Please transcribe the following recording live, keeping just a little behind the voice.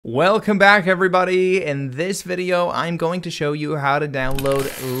Welcome back, everybody. In this video, I'm going to show you how to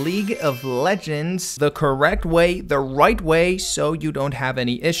download League of Legends the correct way, the right way, so you don't have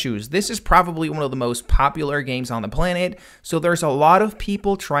any issues. This is probably one of the most popular games on the planet, so there's a lot of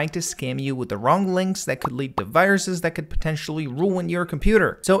people trying to scam you with the wrong links that could lead to viruses that could potentially ruin your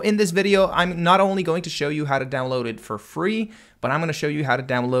computer. So in this video, I'm not only going to show you how to download it for free, but I'm going to show you how to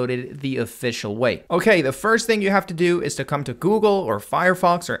download it the official way. Okay, the first thing you have to do is to come to Google or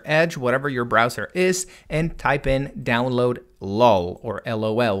Firefox or Edge, whatever your browser is, and type in download LOL or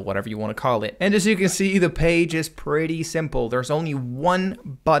LOL, whatever you want to call it. And as you can see, the page is pretty simple. There's only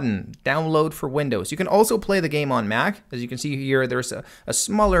one button, download for Windows. You can also play the game on Mac. As you can see here, there's a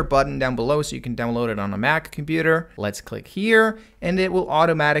smaller button down below so you can download it on a Mac computer. Let's click here and it will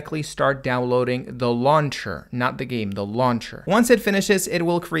automatically start downloading the launcher, not the game, the launcher. Once it finishes, it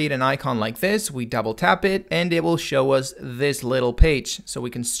will create an icon like this. We double tap it and it will show us this little page so we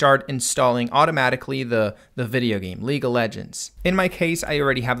can start installing automatically the video game, League of Legends. In my case, I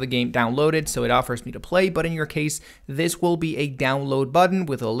already have the game downloaded, so it offers me to play, but in your case, this will be a download button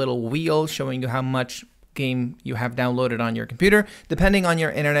with a little wheel showing you how much game you have downloaded on your computer. Depending on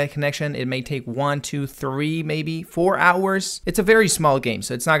your internet connection, it may take 1, 2, 3, maybe 4 hours. It's a very small game,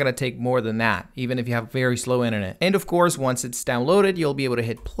 so it's not going to take more than that, even if you have very slow internet. And of course, once it's downloaded, you'll be able to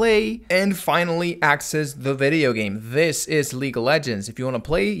hit play and finally access the video game. This is League of Legends. If you want to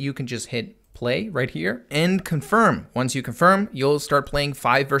play, you can just hit play right here and confirm. Once you confirm, you'll start playing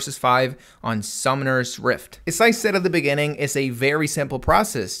 5 versus 5 on Summoner's Rift. As I said at the beginning, it's a very simple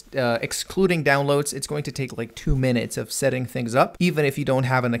process. Excluding downloads, it's going to take like 2 minutes of setting things up, even if you don't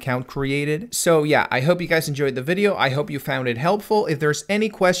have an account created. So yeah, I hope you guys enjoyed the video. I hope you found it helpful. If there's any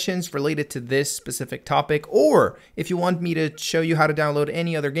questions related to this specific topic, or if you want me to show you how to download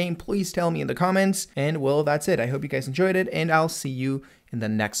any other game, please tell me in the comments. And well, that's it. I hope you guys enjoyed it, and I'll see you in the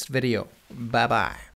next video. Bye-bye.